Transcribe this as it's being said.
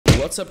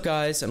What's up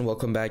guys, and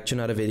welcome back to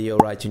another video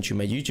right into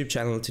my YouTube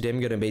channel. Today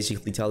I'm gonna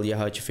basically tell you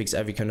how to fix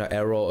every kind of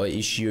error or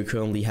issue you're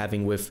currently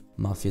having with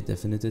Mafia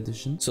Definitive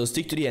Edition. So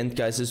stick to the end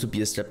guys, this will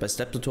be a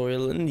step-by-step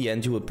tutorial. In the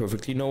end you will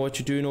perfectly know what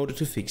to do in order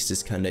to fix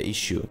this kind of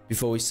issue.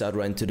 Before we start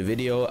right into the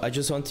video, I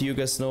just want to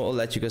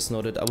let you guys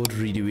know that I would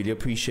really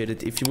appreciate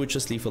it if you would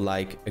just leave a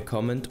like, a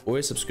comment or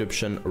a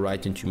subscription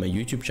right into my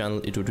YouTube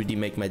channel. It would really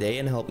make my day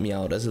and help me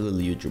out as a little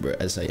YouTuber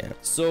as I am.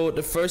 So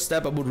the first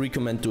step I would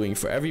recommend doing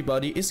for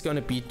everybody is gonna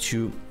be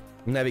to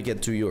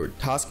navigate to your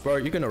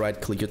taskbar. You're gonna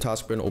right click your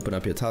taskbar and open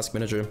up your task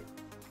manager.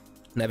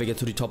 Navigate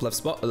to the top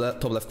left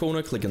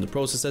corner, click on the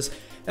processes,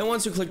 and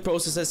once you click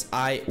processes,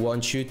 I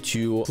want you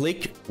to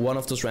click one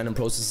of those random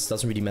processes,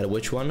 doesn't really matter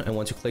which one. And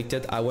once you clicked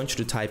it, I want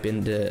you to type in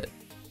the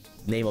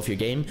name of your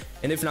game,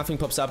 and if nothing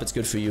pops up, it's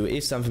good for you.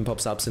 If something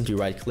pops up, simply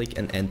right click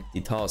and end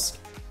the task.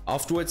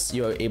 Afterwards,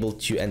 you're able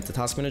to enter the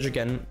task manager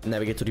again,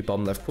 navigate to the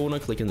bottom left corner,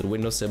 click into the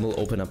Windows symbol,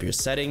 open up your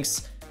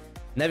settings.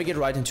 Navigate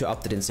right into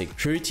Update and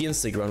Security and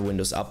stick around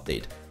Windows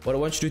Update. What I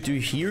want you to do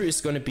here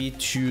is going to be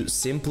to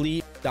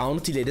simply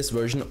download the latest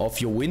version of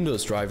your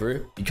Windows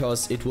driver,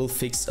 because it will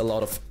fix a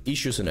lot of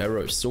issues and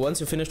errors. So once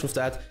you're finished with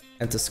that,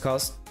 enter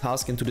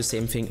task and do the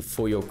same thing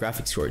for your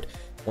graphics card.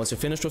 Once you're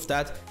finished with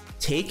that,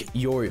 take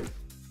your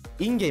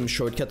in-game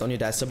shortcut on your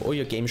desktop or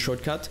your game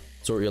shortcut,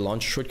 so your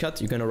launch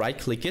shortcut, you're going to right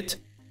click it,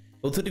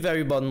 go to the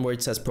very bottom where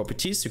it says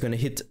properties, you're going to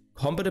hit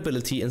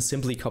compatibility and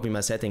simply copy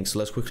my settings. So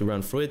let's quickly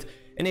run through it.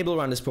 Enable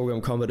run this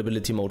program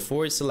compatibility mode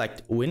 4,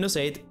 select Windows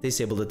 8,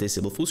 disable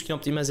full screen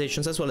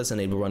optimizations, as well as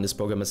enable run this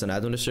program as an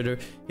administrator,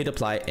 hit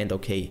apply and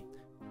OK.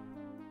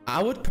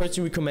 I would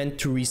personally recommend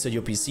to reset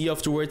your PC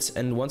afterwards,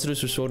 and once it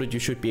is restored, you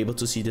should be able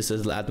to see this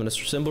little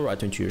administrator symbol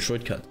right into your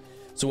shortcut.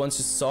 So once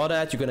you saw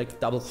that, you're gonna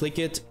double click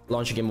it,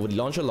 launch a game with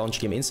the launch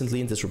game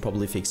instantly, and this will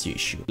probably fix your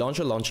issue.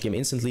 Launch game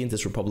instantly, and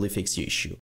this will probably fix your issue.